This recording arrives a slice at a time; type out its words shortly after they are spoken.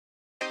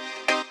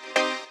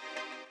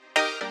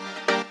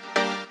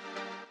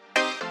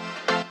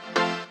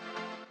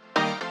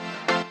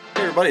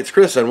everybody, it's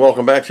Chris and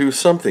welcome back to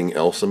Something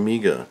Else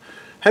Amiga.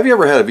 Have you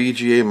ever had a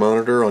VGA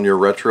monitor on your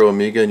retro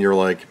Amiga and you're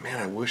like, man,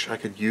 I wish I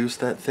could use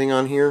that thing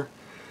on here?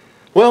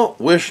 Well,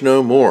 wish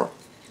no more.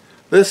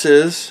 This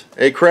is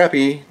a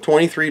crappy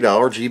 $23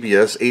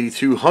 GBS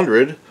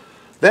 8200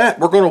 that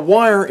we're going to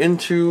wire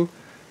into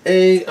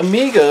a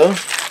Amiga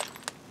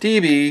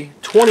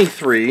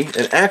DB23,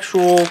 an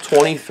actual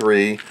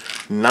 23,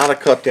 not a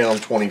cut down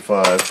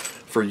 25,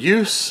 for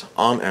use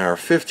on our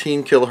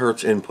 15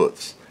 kilohertz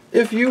inputs.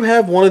 If you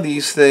have one of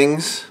these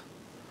things,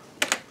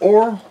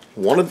 or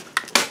one of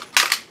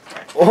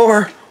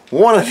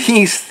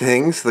these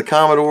things, the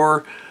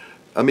Commodore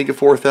Amiga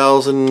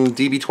 4000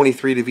 DB23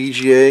 to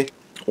VGA,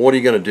 what are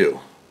you going to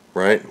do,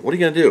 right? What are you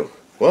going to do?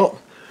 Well,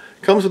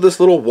 it comes with this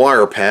little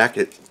wire pack.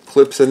 It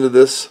clips into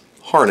this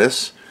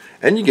harness,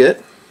 and you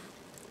get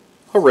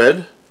a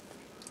red,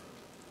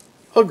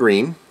 a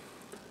green,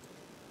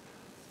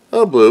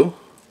 a blue,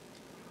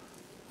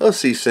 a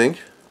C-Sync,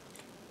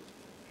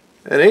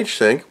 an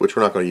H-Sync, which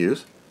we're not going to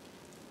use,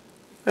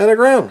 and a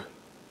ground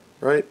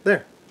right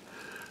there.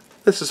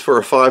 This is for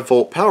a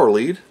 5-volt power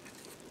lead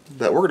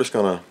that we're just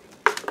going to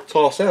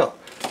toss out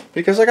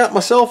because I got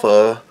myself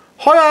a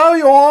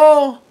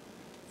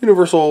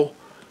universal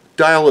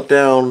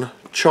dial-it-down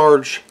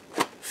charge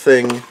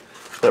thing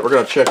that we're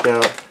going to check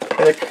out.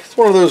 And it's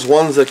one of those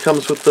ones that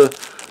comes with the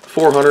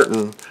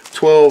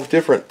 412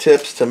 different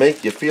tips to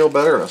make you feel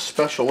better, and a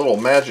special little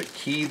magic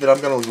key that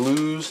I'm going to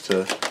lose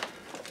to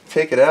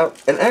take it out.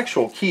 An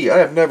actual key, I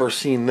have never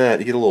seen that.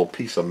 You get a little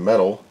piece of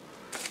metal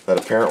that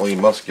apparently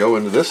must go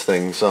into this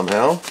thing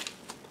somehow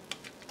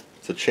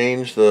to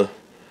change the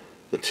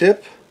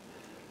tip.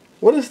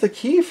 What is the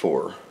key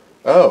for?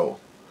 Oh,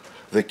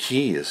 the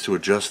key is to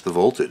adjust the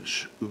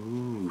voltage.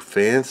 Ooh,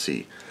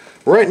 fancy.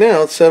 Right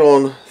now it's set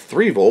on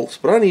 3 volts,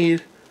 but I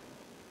need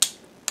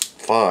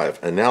 5,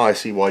 and now I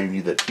see why you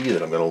need that key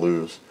that I'm going to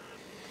lose.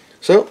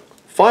 So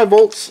 5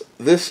 volts,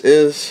 this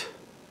is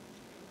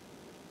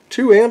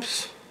 2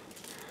 amps,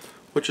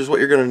 which is what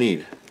you're going to need.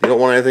 You don't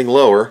want anything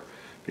lower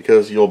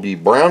because you'll be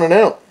browning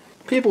out.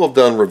 People have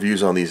done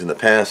reviews on these in the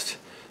past.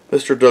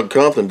 Mr. Doug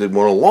Compton did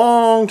one a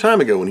long time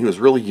ago when he was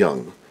really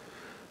young.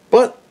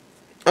 But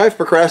I've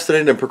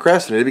procrastinated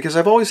because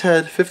I've always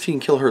had 15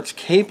 kilohertz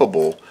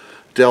capable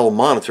Dell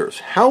monitors.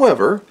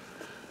 However,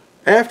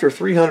 after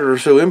 300 or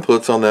so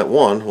inputs on that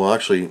one, well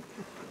actually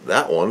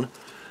that one,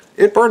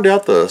 it burned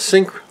out the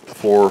sync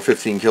for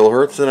 15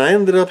 kilohertz and I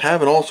ended up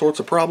having all sorts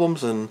of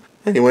problems. And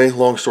anyway,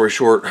 long story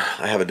short,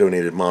 I have a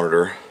donated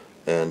monitor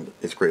and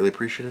it's greatly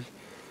appreciated.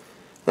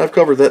 I've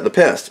covered that in the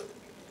past,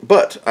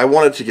 but I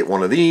wanted to get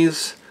one of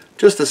these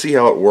just to see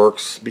how it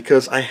works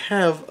because I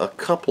have a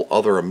couple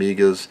other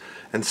Amigas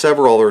and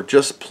several other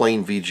just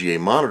plain VGA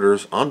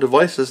monitors on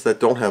devices that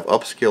don't have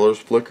upscalers,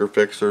 flicker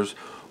fixers,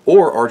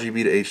 or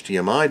RGB to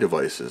HDMI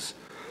devices.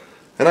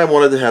 And I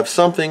wanted to have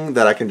something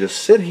that I can just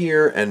sit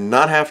here and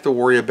not have to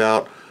worry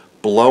about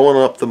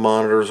blowing up the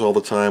monitors all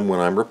the time when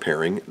I'm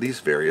repairing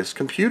these various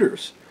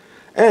computers.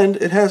 And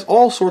it has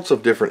all sorts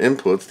of different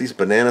inputs. These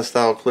banana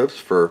style clips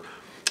for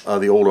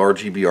the old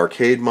RGB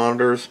arcade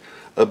monitors.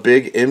 A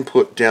big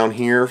input down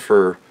here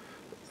for,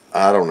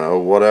 I don't know,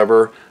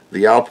 whatever.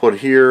 The output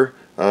here.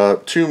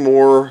 2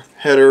 more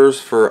headers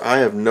for I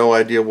have no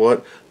idea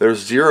what.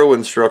 There's 0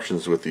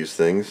 instructions with these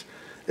things.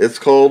 It's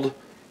called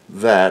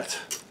that.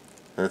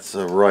 That's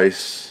a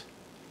rice,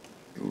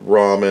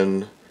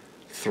 ramen,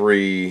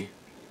 3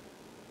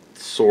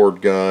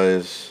 sword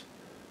guys,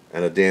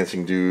 and a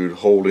dancing dude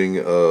holding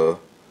a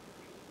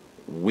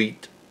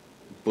wheat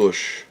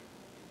bush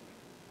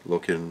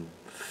looking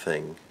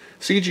thing.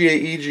 CGA,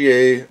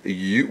 EGA,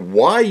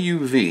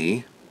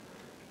 YUV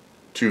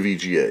to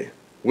VGA,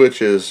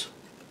 which is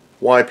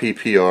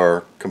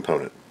YPPR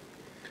component.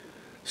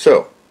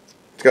 So,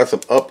 it's got some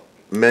up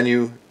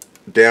menu,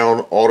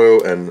 down auto,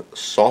 and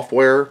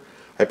software.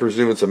 I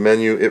presume it's a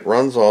menu. It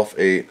runs off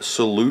a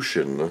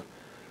solution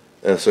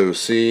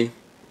SoC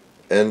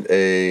and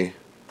a,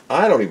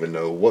 I don't even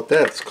know what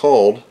that's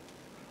called,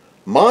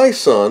 My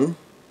Son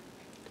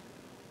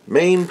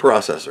main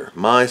processor.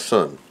 My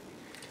Son.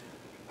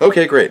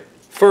 Okay, great.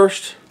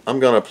 First, I'm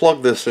going to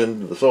plug this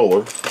into the solar,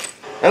 and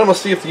I'm going to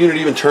see if the unit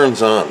even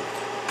turns on.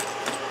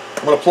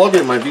 I'm going to plug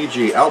in my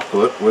VGA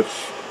output, which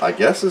I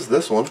guess is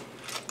this one,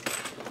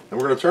 and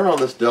we're going to turn on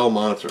this Dell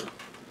monitor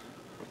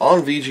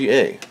on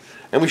VGA.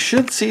 And we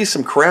should see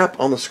some crap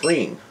on the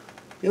screen.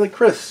 You're like,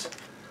 Chris,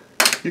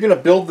 you're going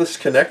to build this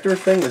connector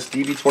thing, this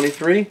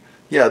DB23?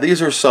 Yeah,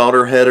 these are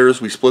solder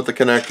headers. We split the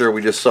connector,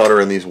 we just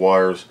solder in these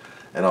wires,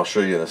 and I'll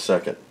show you in a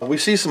second. We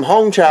see some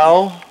Hong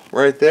Chow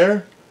right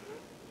there,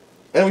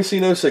 and we see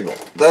no signal.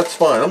 That's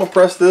fine. I'm going to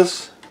press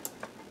this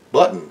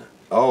button.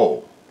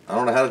 Oh, I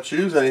don't know how to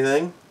choose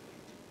anything.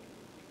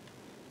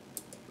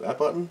 That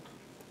button?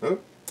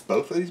 Nope.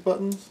 Both of these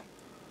buttons?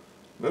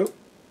 Nope.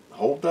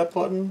 Hold that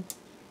button.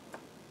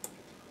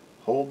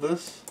 Hold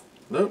this.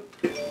 Nope.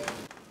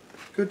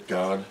 Good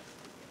God.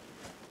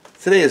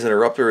 Today's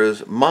interrupter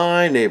is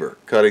my neighbor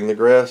cutting the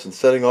grass and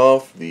setting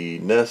off the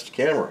Nest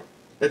camera.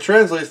 It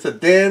translates to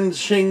Dan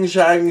Xing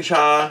Shang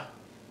Sha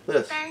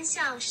this. 单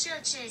项设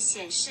置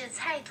显示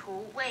菜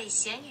图为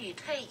显语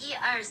退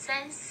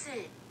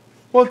1234。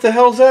 What the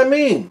hell does that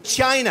mean?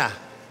 China.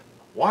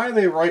 Why are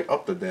they right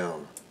up to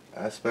down?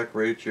 Aspect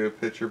ratio,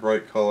 picture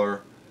bright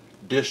color,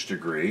 dish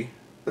degree.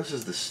 This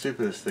is the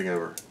stupidest thing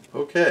ever.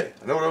 Okay,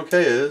 I know what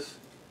okay is.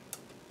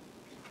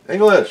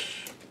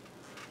 English.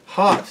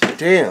 Hot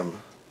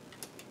damn.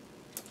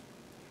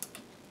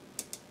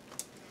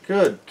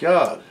 Good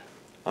God.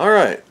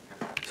 Alright,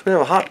 so we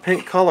have a hot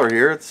pink color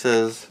here. It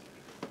says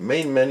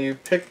main menu,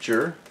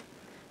 picture,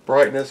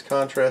 brightness,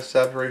 contrast,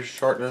 saturation,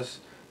 sharpness,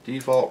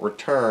 default,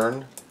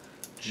 return,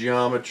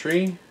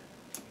 geometry.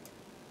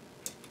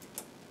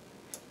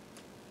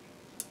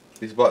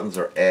 These buttons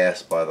are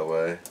ass, by the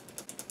way.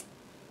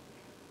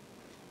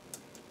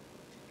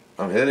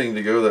 I'm hitting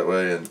to go that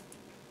way and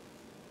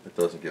it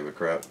doesn't give a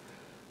crap.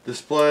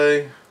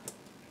 Display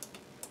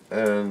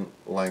and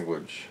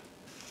language.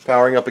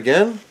 Powering up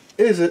again.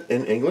 Is it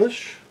in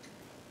English?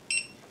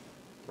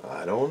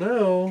 I don't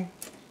know.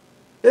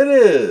 It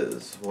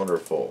is.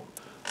 Wonderful.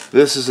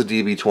 This is a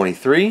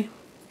DB23,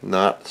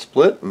 not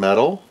split,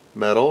 metal,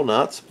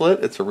 not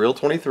split. It's a real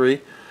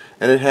 23.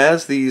 And it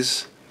has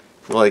these,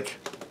 like,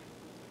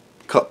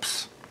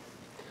 cups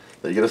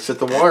that you gotta sit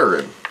the wire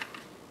in.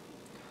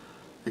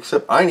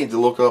 Except I need to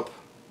look up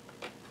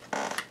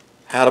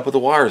how to put the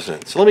wires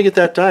in. So let me get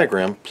that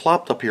diagram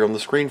plopped up here on the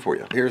screen for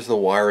you. Here's the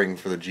wiring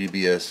for the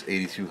GBS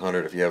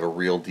 8200 if you have a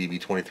real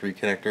DB23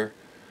 connector.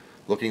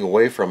 Looking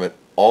away from it,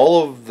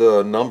 all of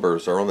the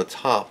numbers are on the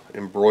top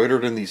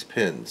embroidered in these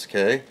pins,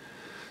 okay?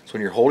 So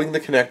when you're holding the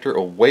connector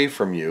away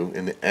from you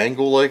in the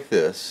angle like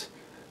this,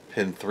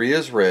 pin 3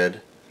 is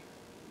red,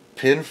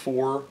 pin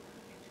 4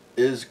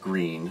 is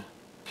green,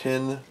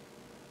 pin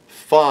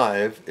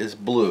 5 is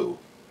blue.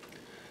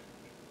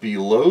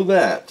 Below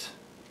that,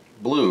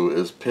 blue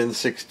is pin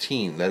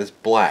 16. That is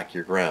black,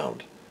 your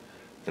ground.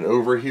 And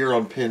over here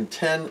on pin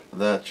 10,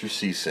 that's your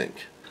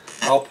C-Sync.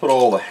 I'll put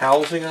all the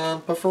housing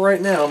on, but for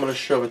right now, I'm going to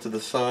shove it to the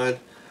side.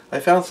 I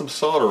found some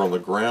solder on the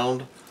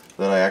ground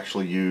that I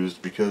actually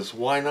used because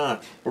why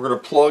not? We're going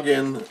to plug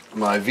in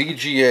my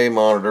VGA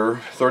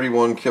monitor,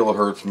 31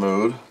 kilohertz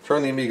mode.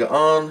 Turn the Amiga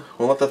on.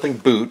 We'll let that thing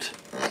boot.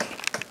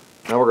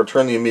 Now we're going to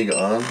turn the Amiga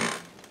on.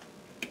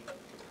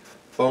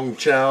 Feng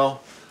Chow.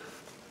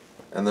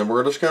 And then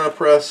we're just going to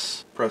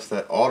press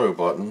that auto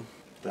button.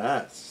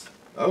 That's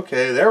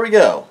okay, there we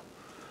go.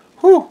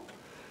 Whew.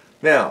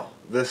 Now,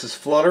 this is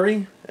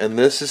fluttery and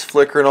this is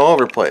flickering all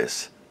over the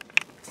place.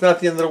 It's not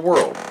the end of the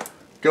world.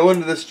 Go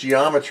into this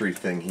geometry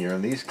thing here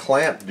and these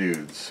clamp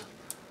dudes.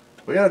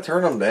 We got to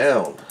turn them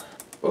down.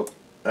 Oh,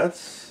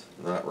 that's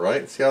not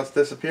right. See how it's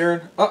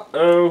disappearing?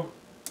 Uh-oh.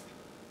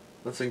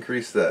 Let's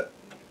increase that.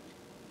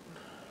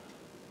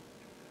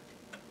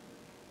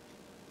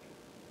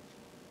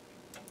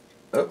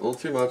 Oh, a little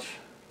too much.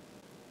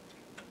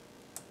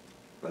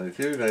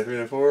 92, 93,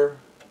 94.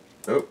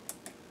 Nope.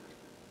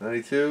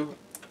 92,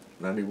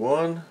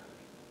 91.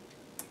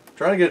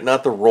 Trying to get it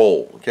not to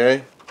roll,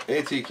 okay?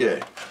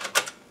 ATK.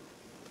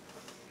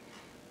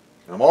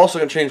 I'm also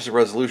going to change the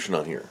resolution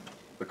on here.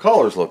 The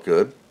colors look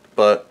good,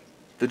 but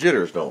the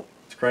jitters don't.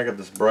 Let's crank up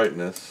this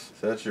brightness,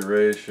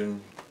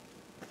 saturation.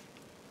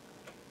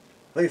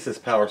 I think it says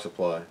power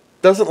supply.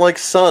 Doesn't like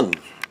sun.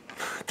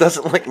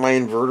 Doesn't like my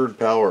inverted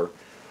power.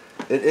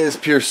 It is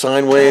pure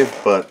sine wave,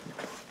 but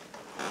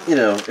you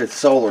know, it's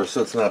solar,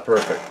 so it's not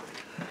perfect.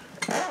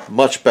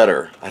 Much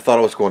better. I thought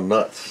I was going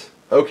nuts.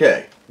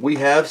 Okay, we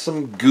have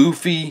some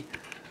goofy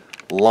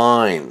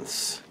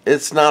lines.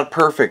 It's not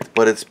perfect,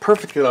 but it's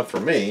perfect enough for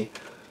me.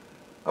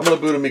 I'm going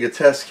to boot Amiga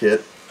test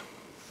kit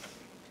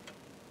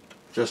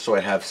just so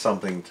I have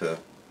something to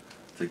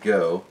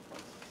go.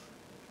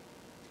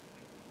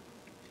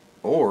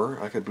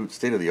 Or I could boot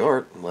state of the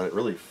art and let it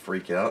really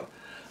freak out.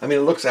 I mean,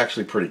 it looks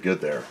actually pretty good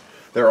there.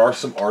 There are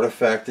some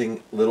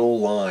artifacting little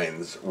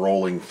lines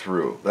rolling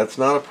through. That's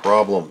not a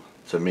problem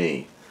to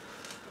me.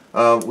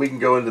 We can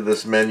go into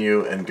this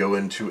menu and go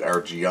into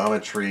our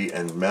geometry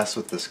and mess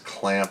with this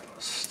clamp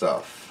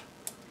stuff.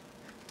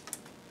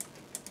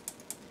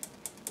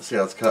 See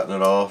how it's cutting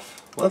it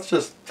off? Let's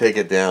just take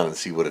it down and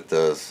see what it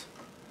does.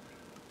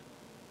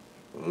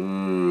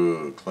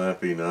 Ooh,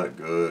 clampy, not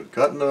good.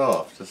 Cutting it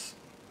off. Just,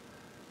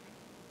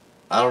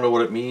 I don't know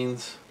what it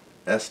means.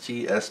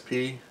 ST,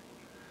 SP.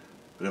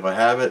 But if I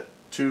have it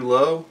too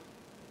low,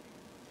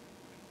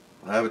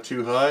 I have it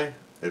too high,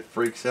 it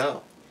freaks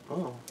out.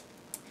 Oh.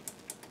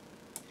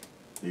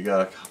 You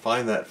gotta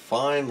find that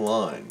fine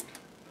line.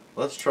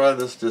 Let's try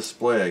this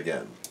display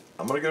again.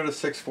 I'm gonna go to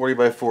 640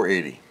 by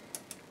 480.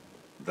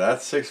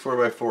 That's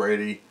 640 by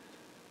 480.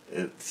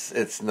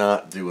 It's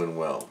not doing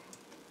well.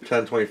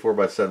 1024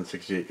 by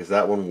 768 because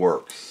that one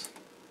works.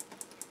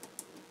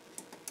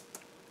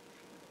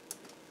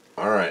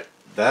 Alright,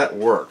 that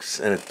works.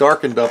 And it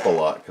darkened up a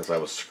lot because I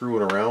was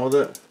screwing around with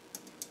it.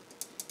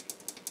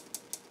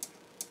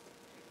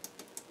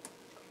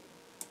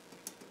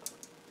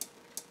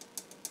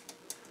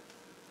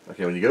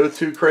 Okay, when you go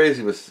too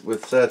crazy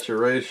with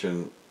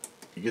saturation,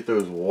 you get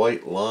those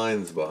white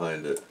lines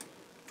behind it.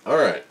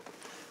 Alright,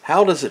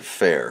 how does it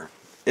fare?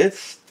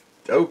 It's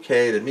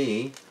okay to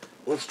me.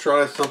 Let's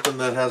try something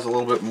that has a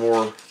little bit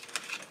more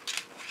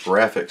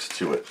graphics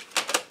to it.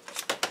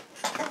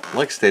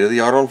 Like state of the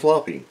art on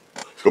floppy.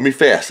 It's gonna be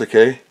fast,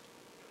 okay?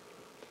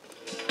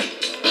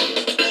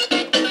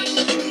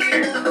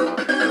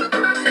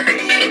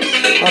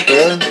 Not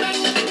bad.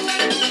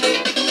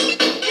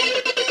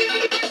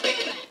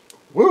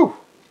 Woo!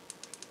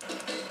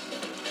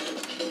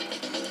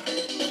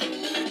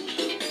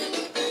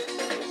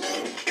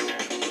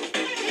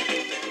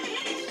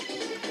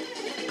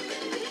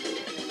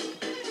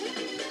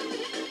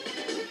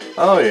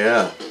 Oh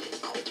yeah.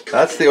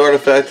 That's the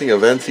artifacting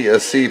of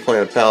NTSC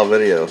playing a PAL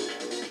video.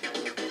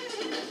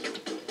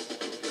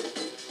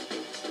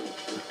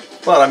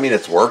 But I mean,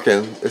 it's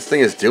working. This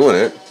thing is doing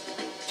it.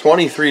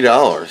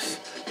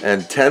 $23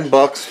 and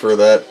 $10 for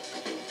that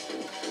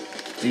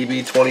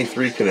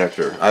DB23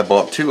 connector. I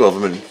bought 2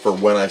 of them for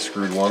when I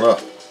screwed one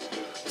up.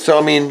 So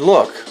I mean,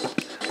 look,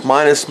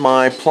 minus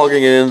my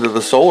plugging it into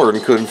the solar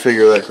and couldn't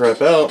figure that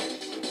crap out,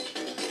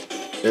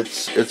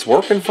 it's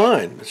working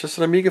fine. It's just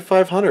an Amiga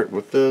 500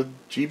 with the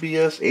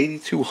GBS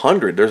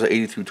 8200. There's an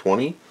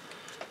 8220,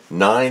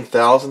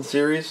 9000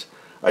 series.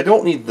 I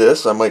don't need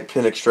this. I might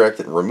pin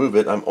extract it and remove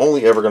it. I'm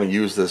only ever going to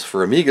use this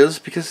for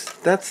Amigas because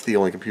that's the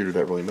only computer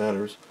that really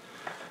matters.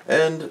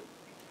 And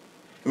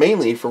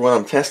mainly for when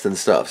I'm testing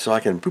stuff. So I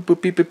can boop,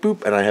 boop, beep, beep,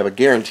 boop, and I have a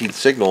guaranteed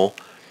signal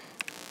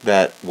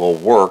that will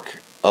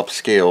work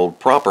upscaled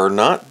proper,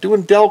 not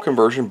doing Dell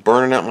conversion,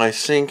 burning out my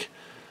sync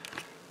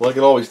like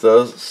it always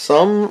does.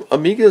 Some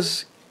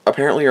Amigas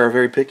apparently are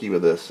very picky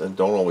with this and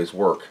don't always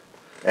work.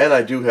 And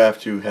I do have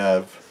to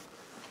have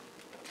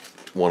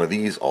one of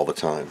these all the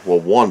time. Well,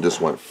 one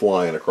just went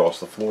flying across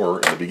the floor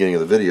in the beginning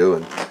of the video,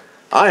 and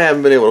I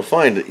haven't been able to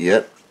find it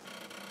yet.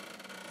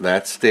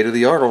 That's state of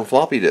the art on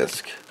floppy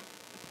disk.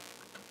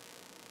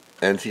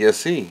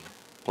 NTSC,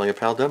 playing a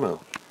PAL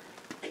demo.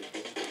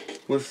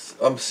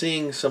 I'm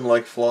seeing some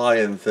like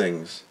fly-in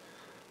things.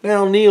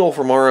 Now Neil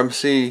from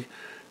RMC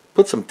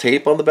put some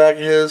tape on the back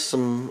of his,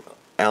 some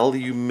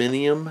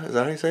aluminum, is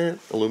that how you say it?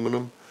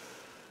 Aluminum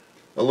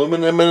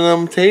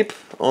tape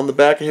on the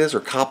back of his, or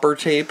copper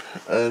tape,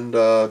 and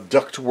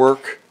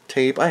ductwork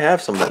tape. I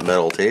have some of that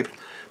metal tape.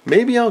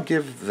 Maybe I'll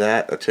give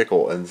that a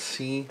tickle and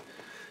see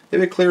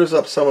if it clears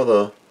up some of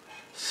the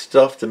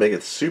stuff to make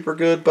it super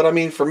good. But I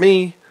mean, for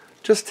me,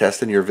 just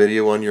testing your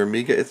video on your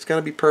Amiga, it's going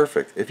to be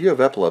perfect. If you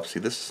have epilepsy,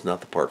 this is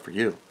not the part for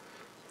you.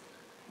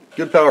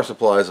 Good power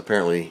supply is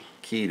apparently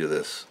key to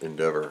this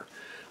endeavor.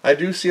 I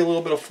do see a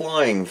little bit of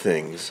flying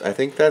things. I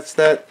think that's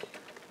that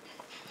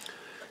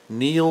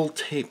Neil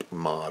tape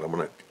mod. I'm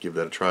going to give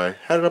that a try.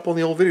 Had it up on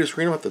the old video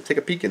screen. I'll have to take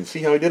a peek and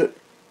see how he did it.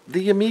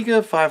 The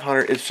Amiga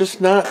 500, it's just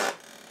not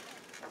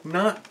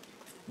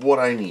what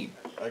I need.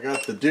 I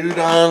got the dude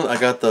on. I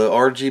got the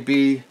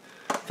RGB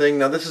thing.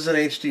 Now this is an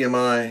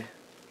HDMI,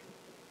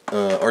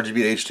 RGB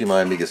to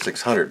HDMI Amiga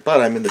 600,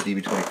 but I'm in the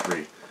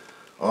DB23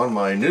 on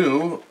my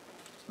new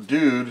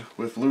dude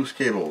with loose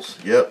cables.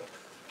 Yep,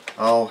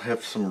 I'll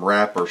have some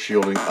wrap or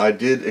shielding. I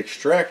did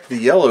extract the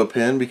yellow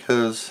pin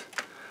because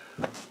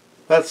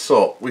that's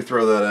salt. We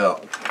throw that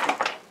out.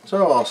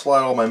 So I'll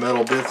slide all my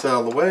metal bits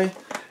out of the way,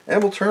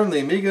 and we'll turn the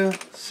Amiga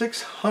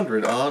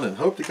 600 on and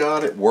hope to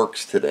God it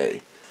works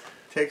today.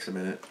 Takes a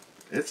minute.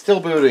 It's still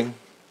booting.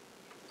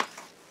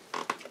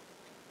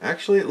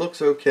 Actually, it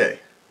looks okay.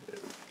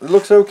 It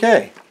looks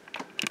okay.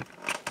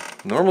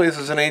 Normally this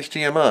is an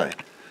HDMI.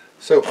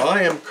 So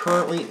I am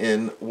currently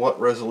in what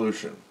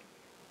resolution?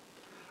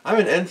 I'm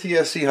in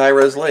NTSC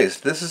high-res lace.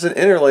 This is an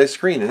interlace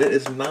screen and it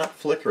is not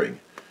flickering.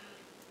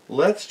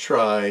 Let's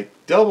try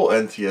double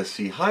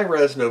NTSC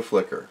high-res no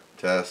flicker.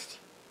 Test.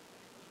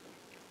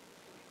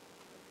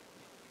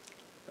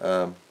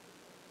 I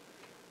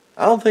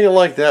don't think I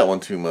like that one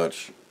too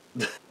much.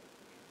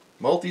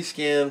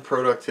 Multi-scan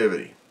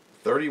productivity.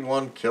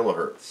 31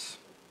 kilohertz.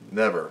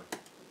 Never.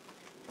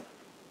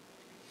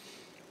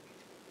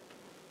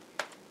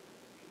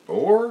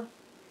 Or,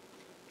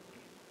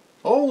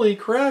 holy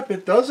crap,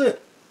 it does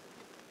it.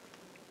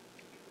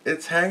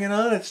 It's hanging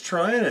on, it's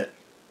trying it.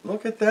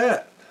 Look at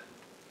that.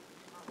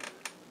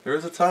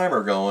 There's a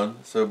timer going,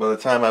 so by the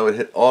time I would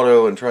hit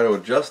auto and try to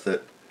adjust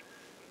it,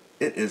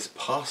 it is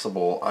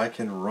possible I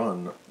can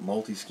run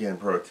multi-scan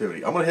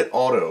productivity. I'm going to hit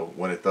auto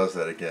when it does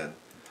that again.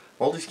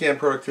 Multi-scan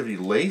productivity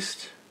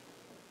laced?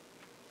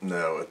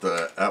 No,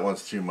 that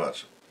one's too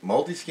much.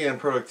 Multi-scan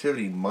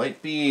productivity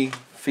might be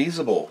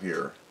feasible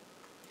here.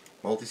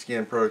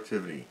 Multi-scan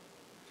productivity.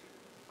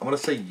 I'm going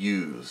to say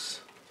use.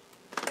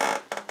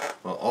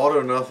 Well,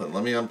 auto nothing.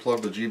 Let me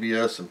unplug the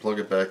GBS and plug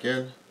it back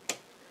in.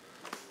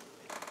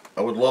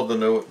 I would love to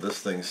know what this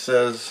thing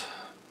says.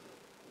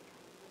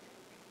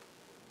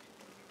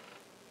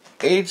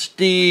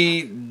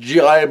 HD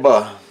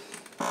Jiba.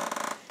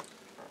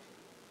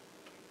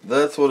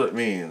 That's what it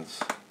means.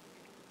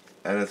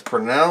 And it's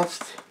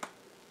pronounced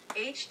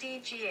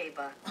HD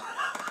Jiba.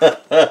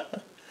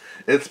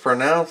 It's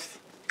pronounced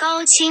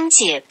Go Ching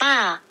Jie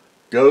Ba.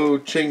 Go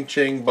Ching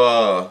Ching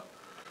Ba.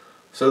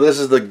 So this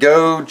is the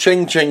Go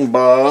Ching Ching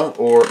Ba,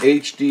 or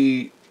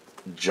HD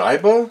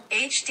Jiba?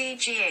 HD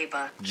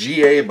Giaba.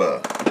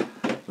 Giaba.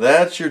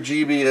 That's your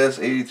GBS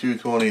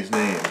 8220's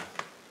name.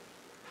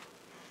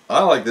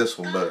 I like this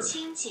one better.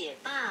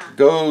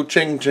 Go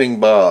Ching Ching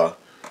Ba.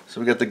 So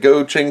we got the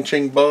Go Ching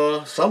Ching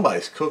Ba.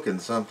 Somebody's cooking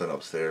something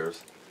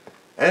upstairs.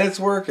 And it's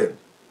working.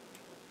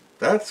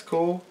 That's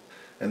cool.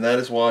 And that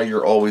is why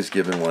you're always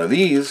given one of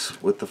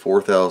these with the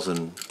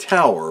 4000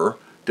 Tower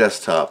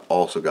desktop.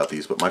 Also got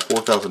these, but my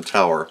 4000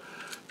 Tower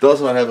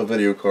does not have a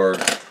video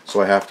card,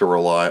 so I have to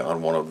rely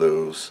on one of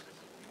those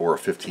or a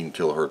 15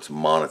 kilohertz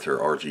monitor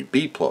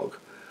RGB plug,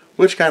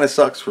 which kind of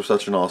sucks for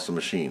such an awesome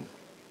machine.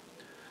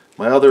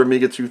 My other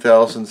Amiga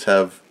 2000s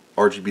have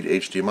RGB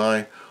to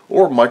HDMI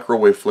or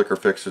microwave flicker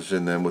fixes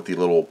in them with the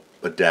little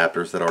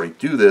adapters that already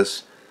do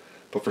this.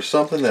 But for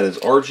something that is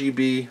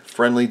RGB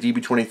friendly,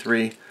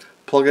 DB23,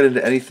 plug it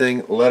into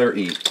anything, let her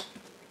eat.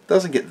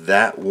 Doesn't get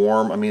that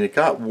warm. I mean, it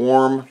got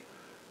warm.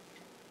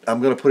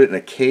 I'm going to put it in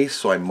a case,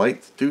 so I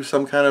might do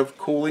some kind of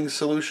cooling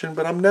solution,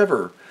 but I'm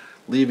never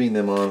leaving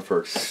them on for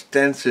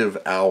extensive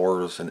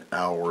hours and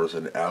hours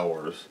and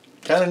hours.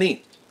 Kind of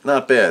neat.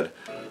 Not bad.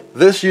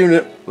 This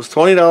unit was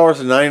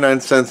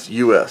 $20.99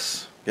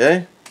 US.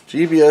 Okay?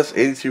 GBS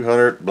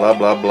 8200, blah,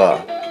 blah,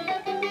 blah.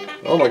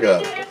 Oh my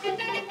god.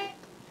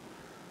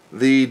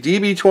 The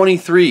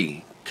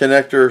DB23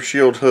 connector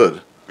shield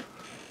hood.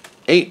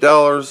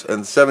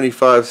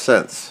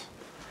 $8.75.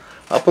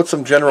 I'll put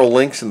some general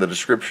links in the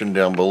description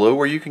down below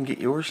where you can get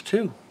yours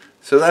too.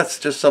 So that's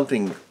just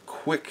something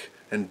quick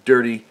and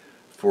dirty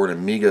for an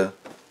Amiga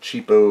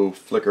cheapo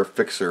flicker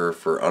fixer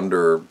for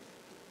under,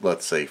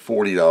 let's say,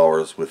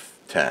 $40 with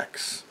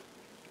tax.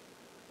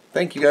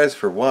 Thank you guys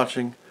for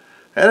watching,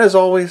 and as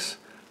always,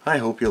 I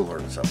hope you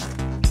learned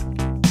something.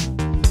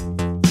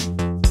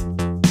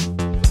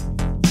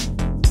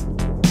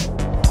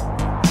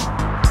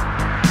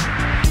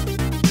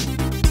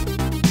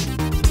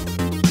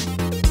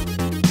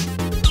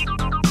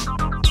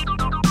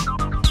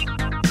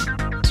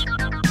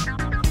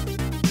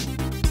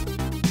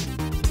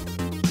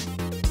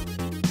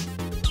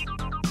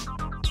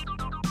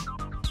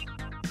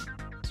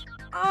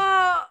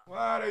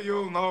 What do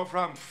you know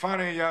from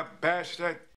funny, you bastard?